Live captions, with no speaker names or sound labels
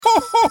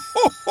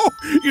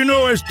You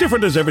know, as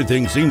different as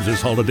everything seems this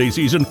holiday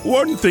season,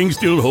 one thing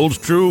still holds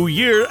true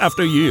year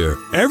after year.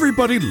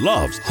 Everybody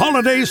loves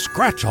holiday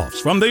scratch-offs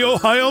from the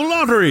Ohio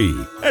Lottery.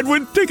 And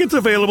with tickets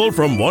available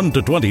from $1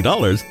 to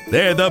 $20,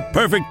 they're the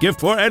perfect gift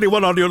for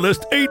anyone on your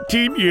list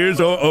 18 years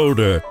or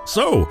older.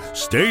 So,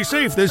 stay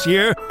safe this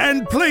year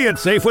and play it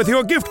safe with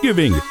your gift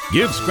giving.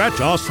 Give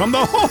scratch-offs from the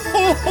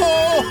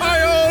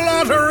Ohio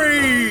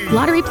Lottery!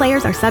 Lottery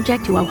players are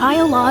subject to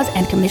Ohio laws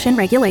and commission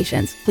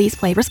regulations. Please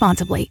play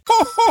responsibly.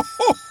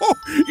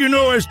 You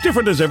know, as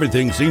different as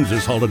everything seems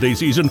this holiday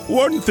season,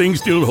 one thing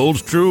still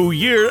holds true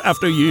year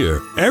after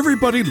year.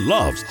 Everybody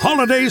loves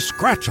holiday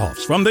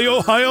scratch-offs from the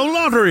Ohio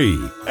Lottery.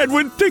 And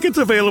with tickets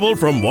available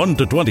from $1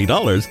 to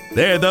 $20,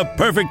 they're the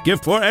perfect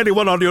gift for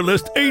anyone on your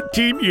list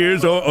 18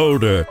 years or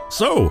older.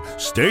 So,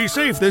 stay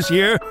safe this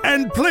year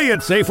and play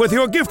it safe with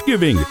your gift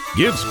giving.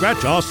 Give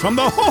scratch-offs from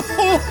the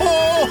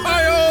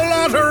Ohio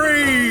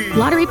Lottery!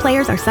 Lottery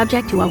players are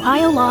subject to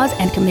Ohio laws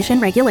and commission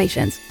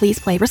regulations. Please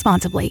play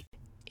responsibly.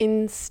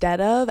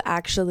 Instead of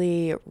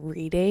actually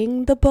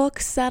reading the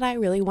books that I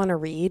really want to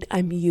read,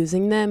 I'm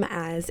using them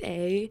as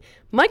a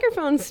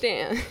microphone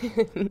stand.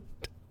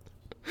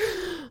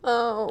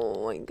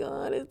 Oh my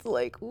god, it's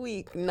like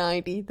week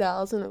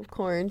 90,000 of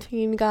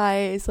quarantine,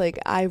 guys. Like,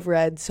 I've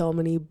read so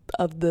many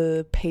of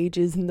the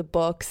pages in the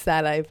books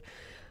that I've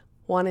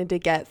wanted to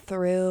get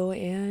through,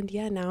 and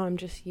yeah, now I'm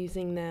just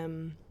using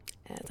them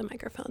as a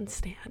microphone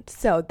stand.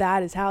 So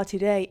that is how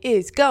today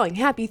is going.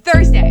 Happy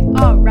Thursday.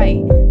 All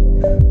right.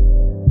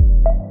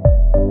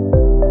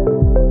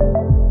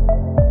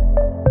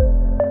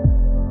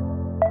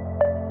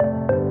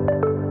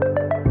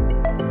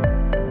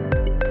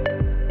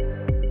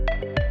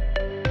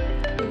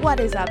 What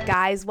is up,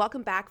 guys?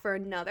 Welcome back for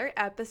another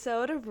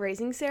episode of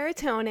Raising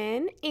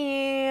Serotonin,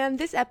 and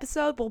this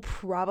episode will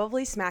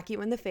probably smack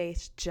you in the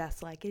face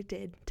just like it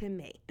did to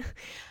me.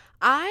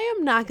 I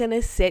am not going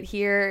to sit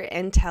here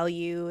and tell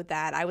you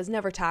that I was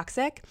never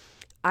toxic.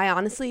 I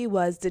honestly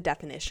was the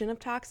definition of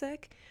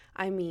toxic.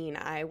 I mean,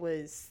 I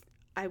was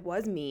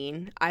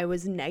mean. I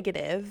was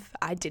negative.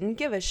 I didn't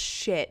give a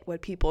shit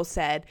what people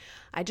said.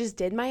 I just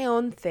did my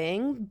own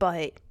thing,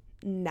 but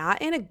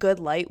not in a good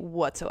light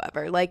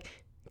whatsoever. Like,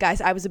 guys,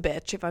 I was a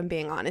bitch, if I'm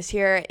being honest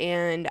here,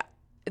 and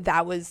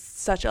that was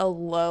such a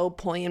low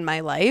point in my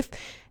life,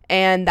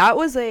 and that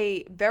was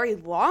a very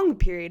long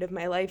period of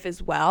my life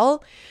as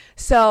well.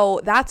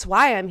 So that's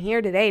why I'm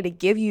here today to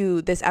give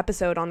you this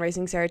episode on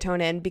Raising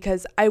Serotonin,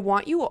 because I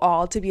want you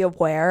all to be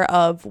aware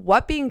of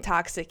what being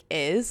toxic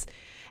is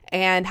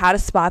and how to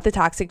spot the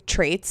toxic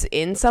traits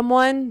in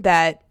someone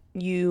that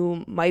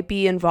you might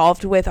be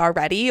involved with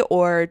already,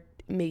 or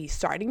maybe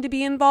starting to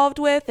be involved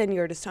with, and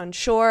you're just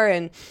unsure,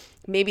 and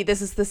maybe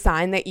this is the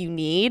sign that you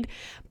need.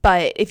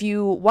 But if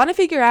you want to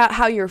figure out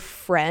how your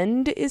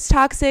friend is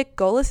toxic,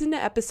 go listen to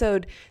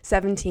episode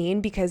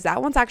 17, because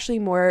that one's actually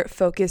more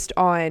focused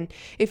on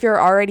if you're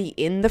already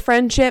in the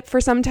friendship for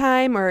some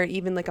time or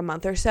even like a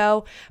month or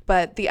so.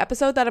 But the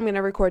episode that I'm going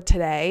to record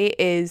today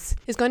is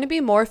going to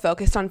be more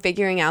focused on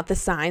figuring out the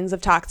signs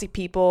of toxic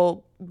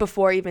people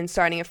before even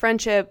starting a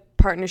friendship,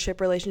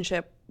 partnership,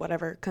 relationship,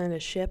 whatever kind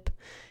of ship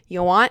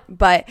you want.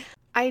 But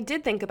I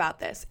did think about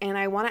this, and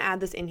I want to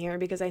add this in here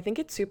because I think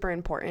it's super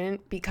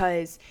important,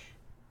 because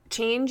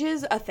change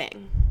is a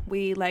thing.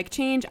 We like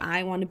change.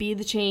 I want to be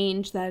the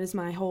change. That is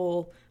my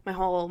whole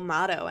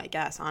motto, I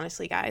guess,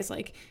 honestly, guys,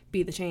 like,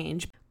 be the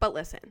change. But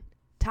listen,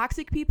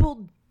 toxic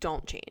people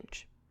don't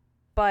change.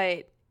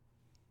 But,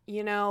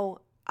 you know,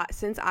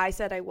 since I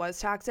said I was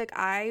toxic,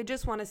 I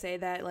just want to say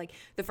that, like,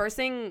 the first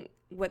thing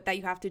that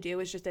you have to do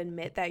is just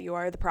admit that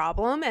you're the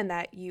problem and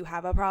that you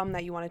have a problem,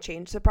 that you want to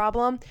change the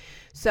problem.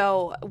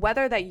 So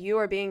whether that you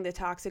are being the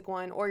toxic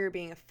one or you're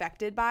being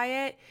affected by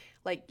it,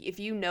 like, if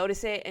you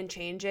notice it and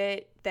change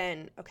it,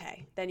 then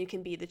okay, then you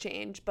can be the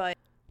change. But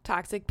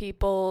toxic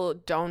people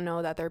don't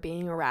know that they're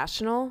being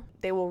irrational.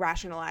 They will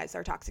rationalize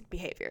their toxic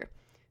behavior.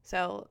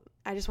 So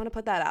I just want to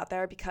put that out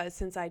there, because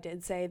since I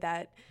did say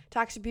that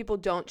toxic people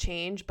don't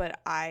change, but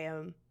I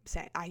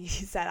said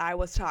I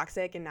was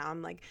toxic, and now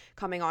I'm like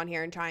coming on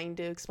here and trying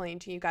to explain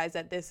to you guys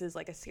that this is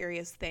like a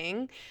serious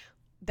thing,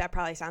 that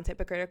probably sounds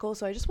hypocritical.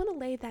 So I just want to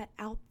lay that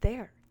out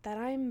there, that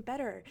I'm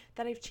better,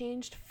 that I've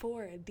changed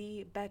for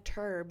the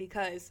better,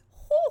 because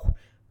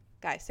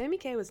guys, Sammy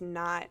K was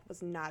not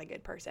a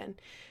good person.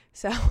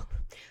 So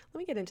let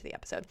me get into the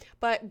episode.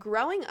 But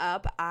growing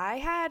up, I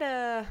had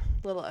a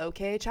little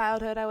okay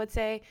childhood, I would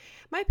say.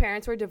 My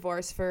parents were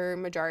divorced for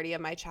majority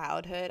of my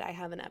childhood. I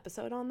have an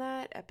episode on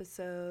that,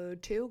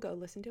 episode 2. Go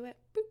listen to it.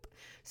 Boop.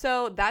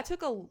 So that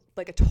took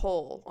a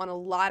toll on a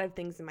lot of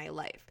things in my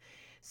life.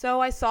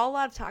 So I saw a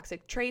lot of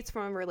toxic traits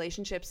from a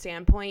relationship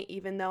standpoint,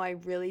 even though I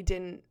really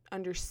didn't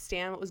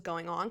understand what was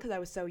going on because I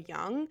was so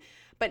young.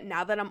 But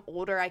now that I'm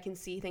older, I can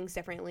see things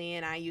differently,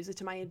 and I use it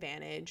to my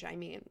advantage. I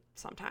mean,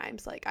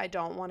 sometimes, like, I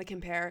don't want to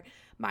compare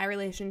my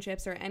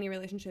relationships or any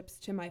relationships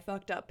to my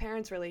fucked up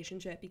parents'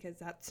 relationship, because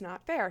that's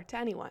not fair to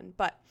anyone.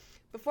 But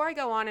before I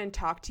go on and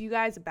talk to you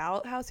guys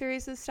about how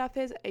serious this stuff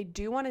is, I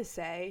do want to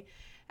say,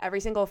 Every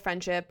single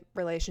friendship,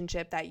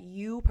 relationship that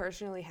you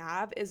personally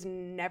have is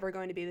never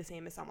going to be the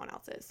same as someone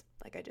else's,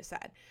 like I just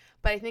said.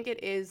 But I think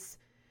it is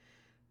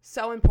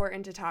so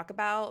important to talk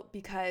about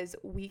because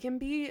we can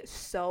be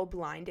so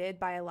blinded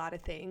by a lot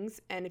of things.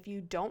 And if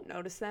you don't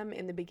notice them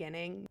in the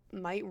beginning,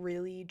 might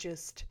really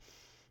just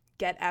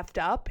get effed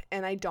up.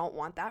 And I don't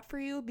want that for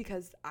you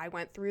because I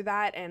went through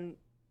that and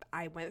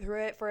I went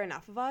through it for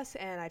enough of us.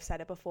 And I've said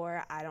it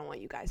before, I don't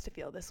want you guys to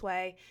feel this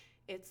way.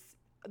 It's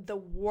the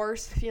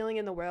worst feeling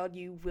in the world.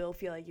 You will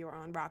feel like you're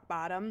on rock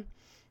bottom,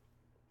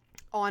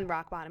 in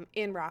rock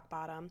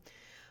bottom.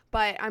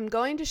 But I'm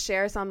going to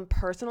share some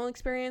personal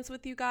experience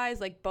with you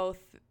guys, like both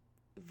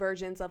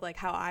versions of like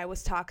how I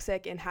was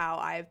toxic and how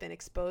I've been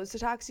exposed to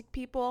toxic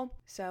people.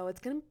 So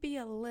it's going to be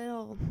a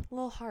little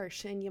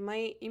harsh, and you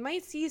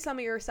might see some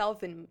of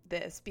yourself in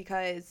this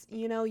because,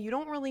 you know, you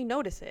don't really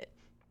notice it.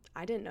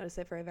 I didn't notice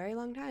it for a very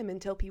long time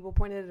until people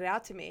pointed it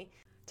out to me.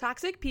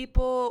 Toxic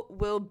people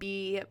will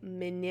be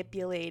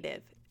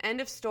manipulative.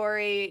 End of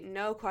story,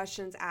 no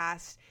questions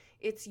asked.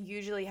 It's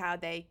usually how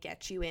they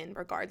get you in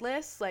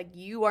regardless. Like,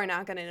 you are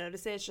not going to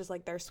notice it. It's just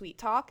like their sweet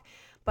talk.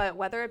 But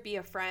whether it be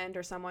a friend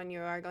or someone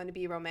you are going to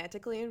be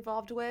romantically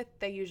involved with,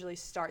 they usually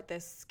start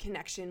this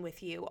connection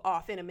with you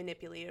off in a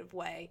manipulative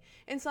way,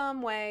 in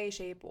some way,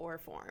 shape, or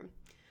form.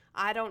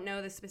 I don't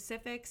know the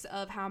specifics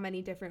of how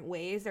many different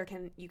ways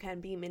you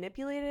can be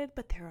manipulated,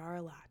 but there are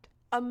a lot.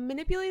 A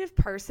manipulative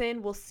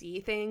person will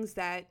see things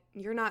that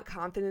you're not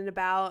confident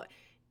about,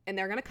 and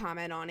they're going to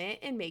comment on it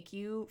and make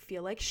you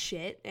feel like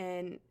shit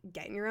and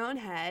get in your own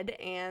head,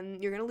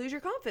 and you're going to lose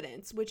your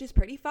confidence, which is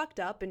pretty fucked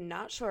up, and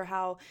not sure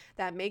how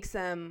that makes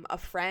them a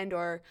friend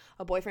or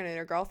a boyfriend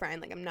or a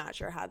girlfriend. Like, I'm not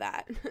sure how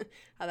that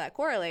how that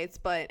correlates.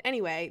 But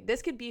anyway,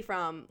 this could be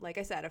from, like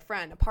I said, a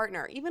friend, a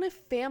partner, even a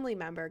family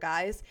member,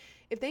 guys.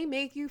 If they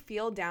make you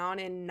feel down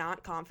and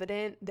not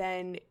confident,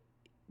 then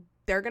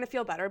they're going to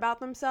feel better about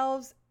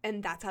themselves,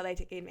 and that's how they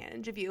take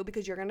advantage of you,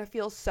 because you're going to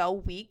feel so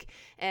weak,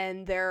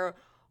 and the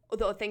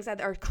things that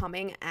are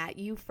coming at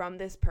you from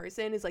this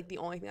person is like the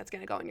only thing that's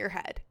going to go in your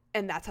head.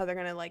 And that's how they're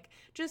going to like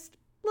just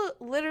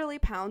literally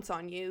pounce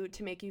on you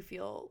to make you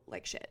feel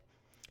like shit.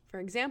 For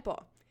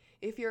example,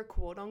 if your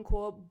quote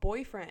unquote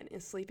boyfriend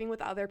is sleeping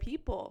with other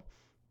people,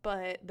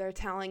 but they're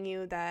telling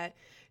you that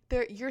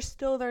you're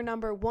still their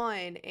number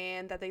one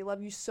and that they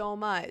love you so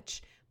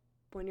much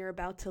when you're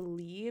about to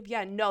leave.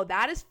 Yeah, no,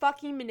 that is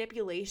fucking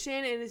manipulation.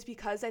 And it's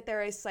because that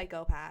they're a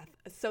psychopath,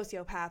 a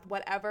sociopath,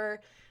 whatever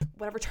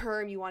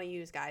term you want to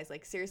use, guys.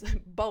 Like,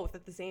 seriously, both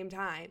at the same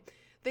time.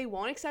 They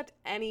won't accept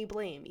any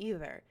blame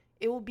either.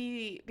 It will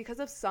be because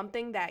of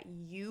something that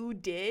you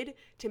did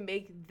to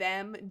make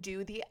them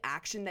do the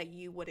action that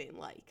you wouldn't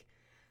like.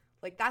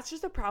 Like, that's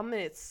just a problem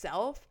in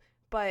itself.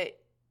 But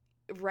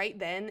right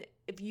then,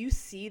 if you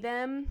see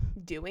them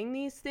doing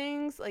these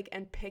things, like,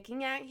 and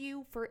picking at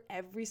you for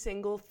every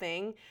single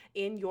thing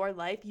in your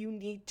life, you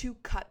need to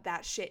cut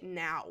that shit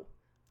now.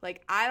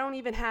 Like, I don't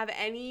even have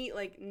any,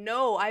 like,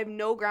 no, I have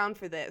no ground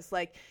for this.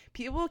 Like,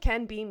 people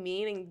can be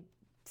mean and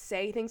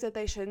say things that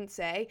they shouldn't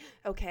say.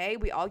 Okay,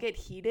 we all get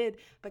heated.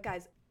 But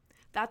guys,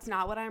 that's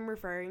not what I'm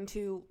referring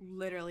to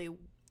literally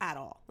at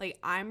all. Like,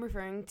 I'm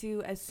referring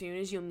to as soon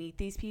as you meet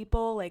these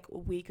people, like a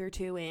week or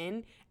two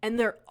in, and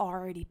they're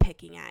already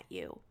picking at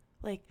you.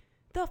 Like,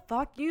 the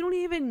fuck? You don't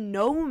even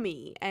know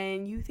me,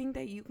 and you think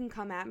that you can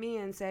come at me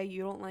and say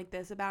you don't like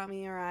this about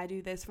me or I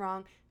do this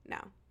wrong? No.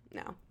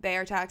 They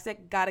are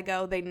toxic. Gotta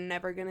go. They're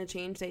never gonna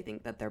change. They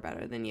think that they're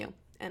better than you.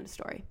 End of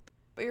story.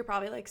 But you're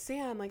probably like,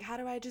 Sam, like, how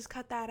do I just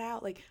cut that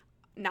out? Like,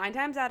 9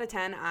 times out of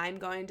 10, I'm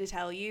going to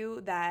tell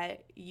you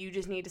that you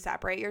just need to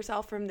separate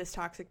yourself from this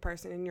toxic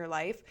person in your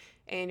life.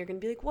 And you're going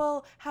to be like,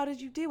 well, how did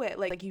you do it?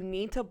 Like, you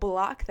need to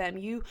block them.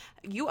 You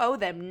owe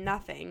them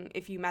nothing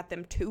if you met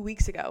them 2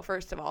 weeks ago,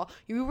 first of all.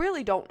 You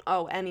really don't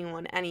owe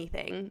anyone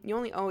anything. You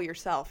only owe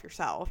yourself.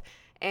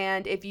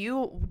 And if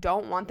you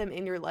don't want them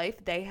in your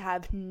life, they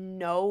have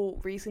no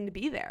reason to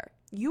be there.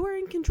 You are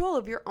in control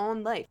of your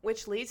own life,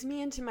 which leads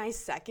me into my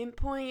second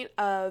point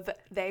of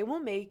they will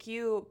make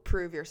you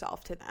prove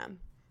yourself to them.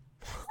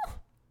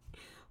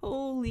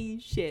 Holy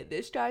shit,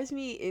 this drives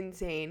me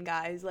insane,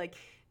 guys. Like,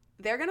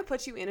 they're going to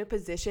put you in a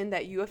position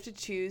that you have to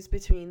choose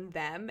between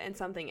them and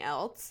something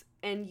else,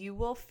 and you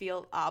will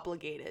feel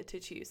obligated to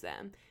choose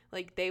them.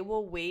 Like, they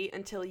will wait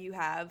until you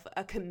have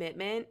a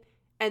commitment,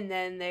 and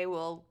then they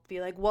will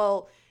be like,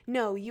 well,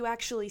 no, you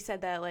actually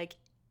said that, like,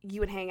 you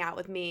would hang out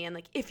with me, and,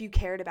 like, if you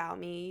cared about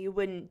me, you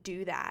wouldn't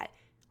do that.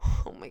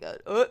 Oh my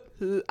God.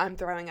 I'm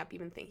throwing up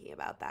even thinking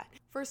about that.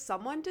 For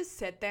someone to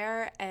sit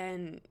there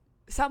and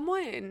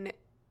someone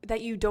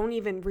that you don't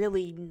even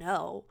really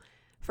know,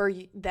 for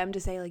them to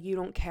say, like, you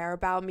don't care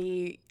about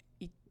me,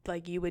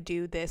 like, you would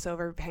do this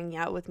over hanging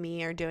out with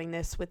me or doing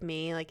this with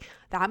me, like,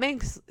 that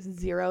makes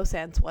zero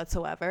sense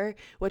whatsoever,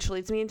 which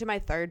leads me into my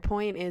third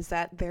point, is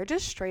that they're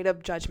just straight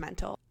up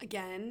judgmental.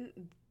 Again,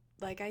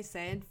 like I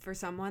said, for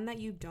someone that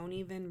you don't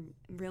even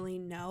really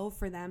know,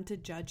 for them to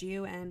judge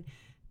you and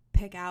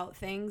pick out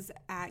things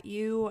at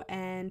you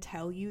and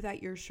tell you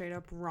that you're straight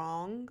up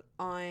wrong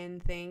on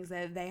things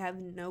that they have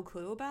no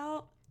clue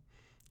about,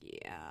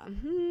 yeah,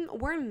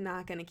 we're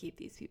not going to keep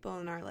these people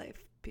in our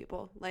life,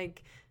 people.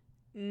 Like,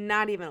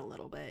 not even a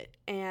little bit.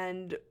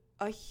 And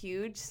a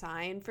huge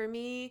sign for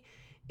me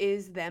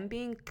is them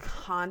being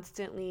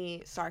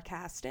constantly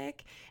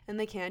sarcastic, and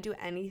they can't do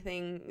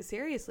anything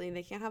seriously.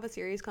 They can't have a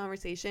serious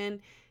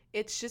conversation.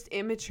 It's just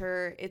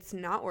immature. It's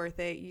not worth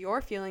it. Your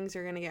feelings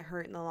are going to get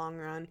hurt in the long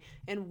run.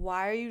 And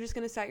why are you just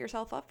going to set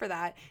yourself up for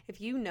that?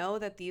 If you know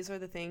that these are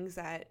the things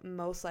that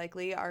most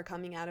likely are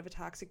coming out of a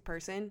toxic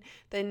person,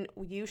 then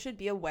you should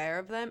be aware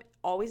of them,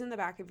 always in the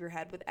back of your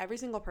head with every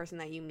single person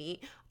that you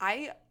meet.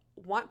 I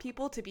want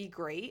people to be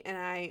great, and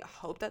I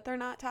hope that they're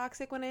not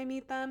toxic when I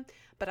meet them,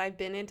 but I've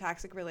been in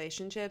toxic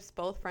relationships,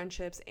 both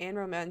friendships and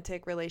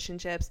romantic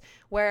relationships,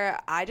 where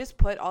I just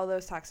put all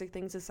those toxic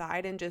things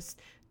aside and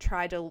just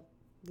try to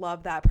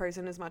love that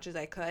person as much as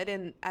I could,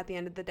 and at the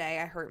end of the day,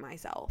 I hurt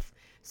myself.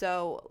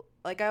 So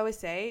like I always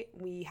say,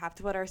 we have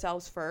to put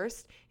ourselves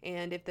first,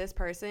 and if this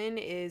person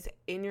is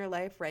in your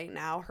life right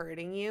now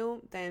hurting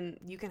you, then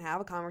you can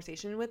have a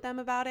conversation with them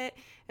about it.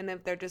 And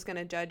if they're just going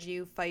to judge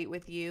you, fight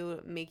with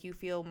you, make you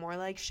feel more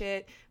like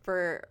shit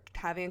for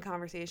having a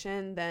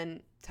conversation,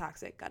 then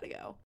toxic, gotta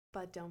go.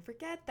 But don't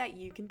forget that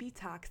you can be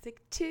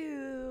toxic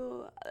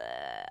too.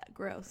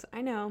 Gross.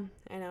 I know.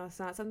 It's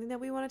not something that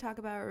we want to talk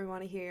about or we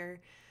want to hear.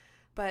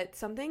 But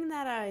something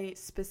that I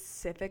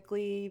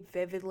specifically,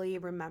 vividly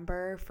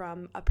remember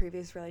from a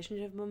previous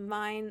relationship of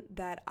mine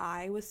that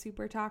I was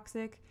super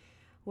toxic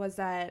was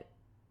that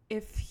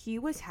if he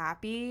was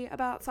happy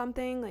about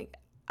something, like,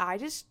 I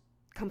just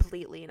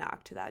completely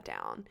knocked that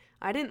down.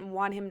 I didn't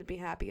want him to be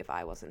happy if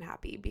I wasn't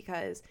happy,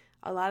 because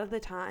a lot of the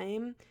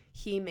time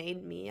he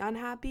made me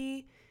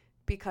unhappy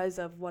because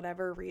of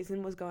whatever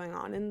reason was going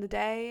on in the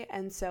day.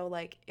 And so,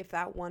 like, if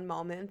that one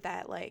moment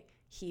that, like,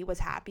 he was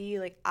happy,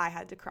 like, I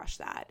had to crush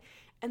that.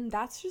 And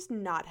that's just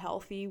not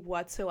healthy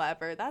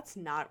whatsoever. That's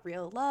not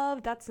real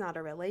love. That's not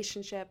a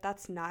relationship.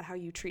 That's not how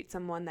you treat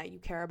someone that you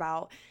care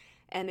about.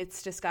 And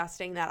it's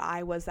disgusting that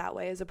I was that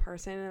way as a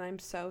person. And I'm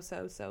so,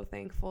 so, so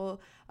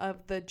thankful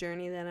of the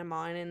journey that I'm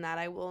on, and that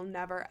I will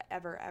never,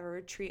 ever,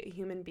 ever treat a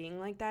human being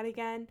like that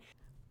again.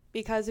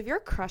 Because if you're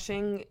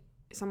crushing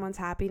someone's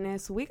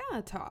happiness, we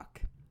gotta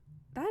talk.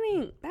 That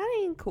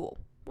ain't cool.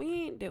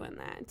 We ain't doing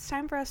that. It's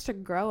time for us to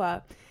grow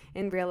up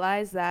and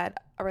realize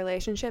that a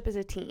relationship is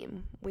a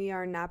team. We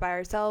are not by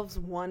ourselves.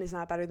 One is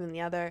not better than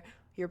the other.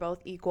 You're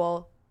both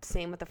equal.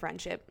 Same with a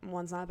friendship.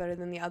 One's not better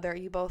than the other.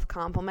 You both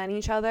complement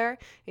each other,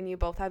 and you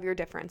both have your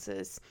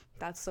differences.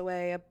 That's the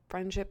way a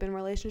friendship and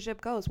relationship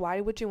goes. Why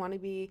would you want to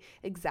be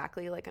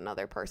exactly like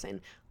another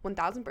person?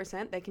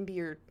 1000% they can be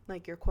your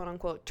quote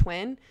unquote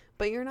twin,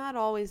 but you're not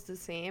always the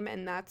same,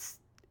 and that's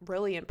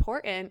really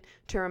important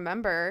to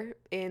remember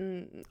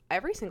in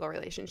every single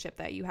relationship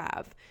that you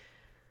have.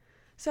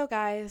 So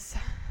guys,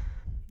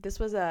 this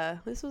was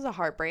a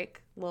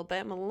heartbreak a little bit.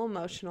 I'm a little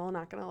emotional,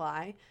 not gonna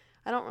lie.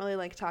 I don't really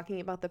like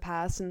talking about the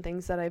past and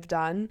things that I've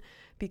done,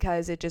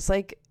 because it just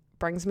like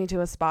brings me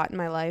to a spot in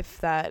my life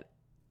that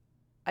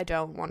I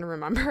don't want to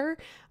remember.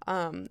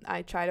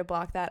 I try to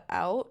block that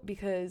out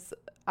because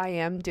I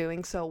am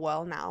doing so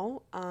well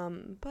now.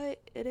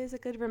 But it is a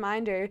good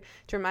reminder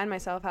to remind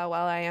myself how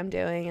well I am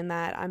doing, and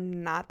that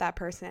I'm not that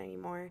person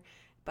anymore.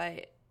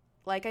 But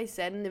like I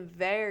said in the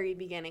very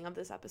beginning of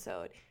this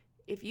episode,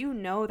 if you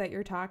know that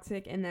you're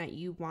toxic and that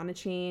you want to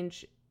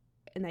change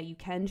and that you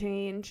can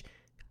change,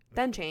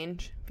 then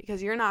change,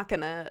 because you're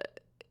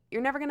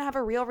never going to have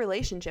a real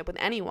relationship with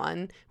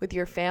anyone, with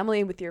your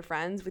family, with your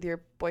friends, with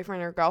your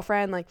boyfriend or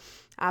girlfriend. Like,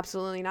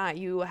 absolutely not.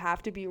 You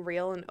have to be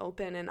real and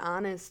open and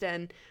honest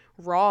and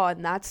raw,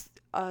 and that's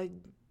a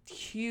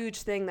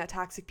huge thing that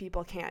toxic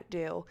people can't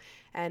do.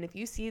 And if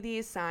you see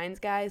these signs,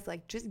 guys,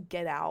 like, just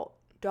get out.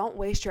 Don't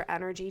waste your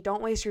energy.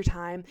 Don't waste your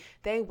time.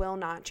 They will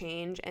not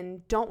change,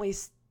 and don't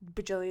waste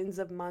bajillions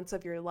of months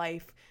of your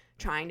life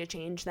trying to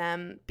change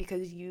them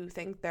because you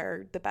think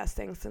they're the best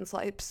thing since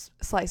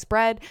sliced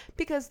bread,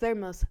 because they're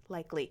most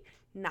likely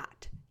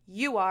not.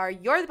 You're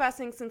the best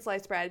thing since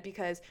sliced bread,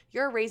 because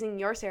you're raising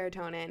your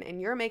serotonin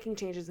and you're making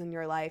changes in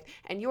your life,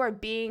 and you are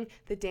being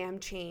the damn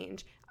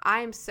change.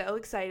 I'm so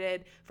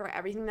excited for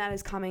everything that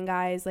is coming,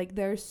 guys. Like,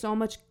 there's so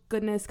much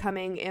goodness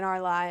coming in our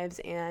lives,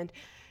 and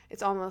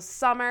it's almost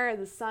summer.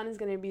 The sun is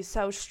going to be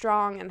so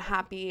strong and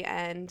happy,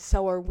 and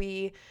so are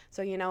we.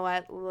 So you know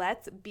what?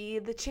 Let's be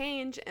the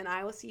change, and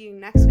I will see you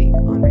next week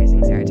on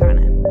Raising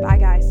Serotonin. Bye,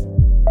 guys.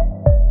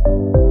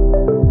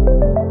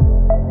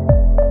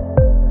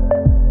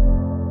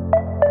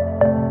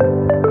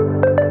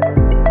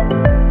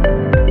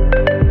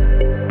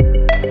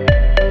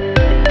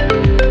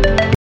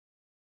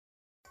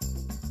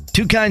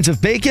 Two kinds of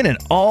bacon and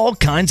all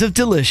kinds of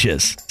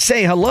delicious.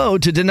 Say hello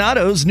to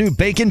Donato's new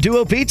Bacon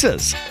Duo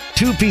pizzas.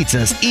 2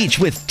 pizzas, each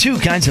with 2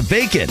 kinds of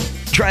bacon.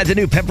 Try the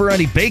new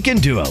Pepperoni Bacon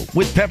Duo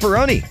with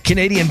pepperoni,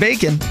 Canadian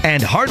bacon,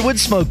 and hardwood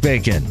smoked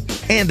bacon.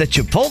 And the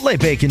Chipotle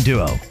Bacon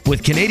Duo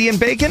with Canadian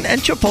bacon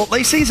and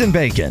Chipotle seasoned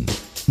bacon.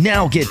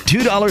 Now get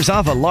 $2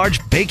 off a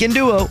large Bacon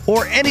Duo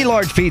or any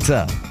large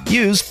pizza.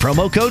 Use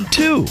promo code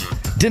 2.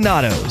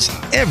 Donato's.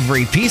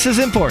 Every piece is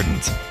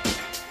important.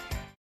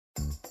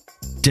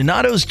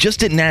 Donato's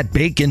just didn't add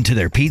bacon to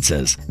their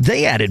pizzas.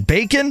 They added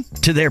bacon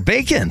to their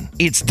bacon.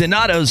 It's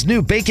Donato's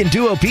new Bacon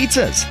Duo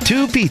pizzas.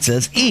 2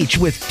 pizzas, each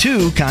with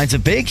 2 kinds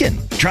of bacon.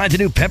 Try the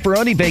new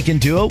Pepperoni Bacon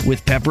Duo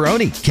with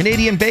pepperoni,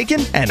 Canadian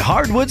bacon, and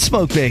hardwood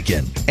smoked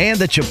bacon. And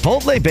the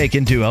Chipotle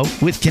Bacon Duo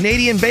with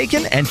Canadian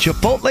bacon and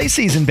Chipotle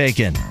seasoned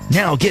bacon.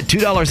 Now get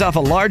 $2 off a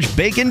large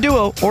Bacon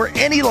Duo or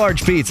any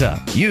large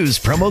pizza. Use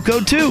promo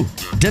code 2.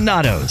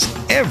 Donato's.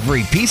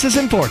 Every piece is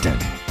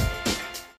important.